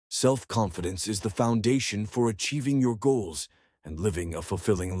Self-confidence is the foundation for achieving your goals and living a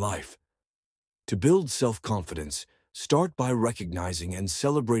fulfilling life. To build self-confidence, start by recognizing and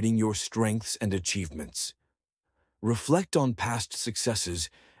celebrating your strengths and achievements. Reflect on past successes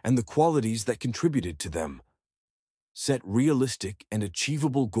and the qualities that contributed to them. Set realistic and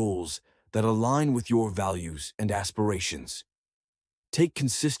achievable goals that align with your values and aspirations. Take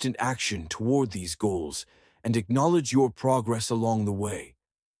consistent action toward these goals and acknowledge your progress along the way.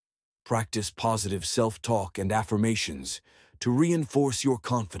 Practice positive self-talk and affirmations to reinforce your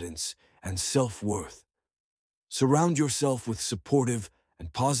confidence and self-worth. Surround yourself with supportive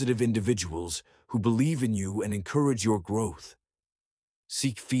and positive individuals who believe in you and encourage your growth.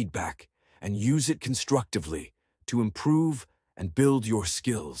 Seek feedback and use it constructively to improve and build your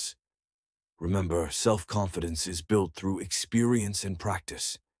skills. Remember, self-confidence is built through experience and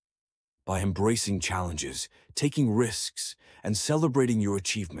practice. By embracing challenges, taking risks, and celebrating your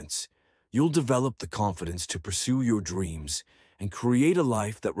achievements, you'll develop the confidence to pursue your dreams and create a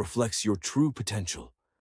life that reflects your true potential.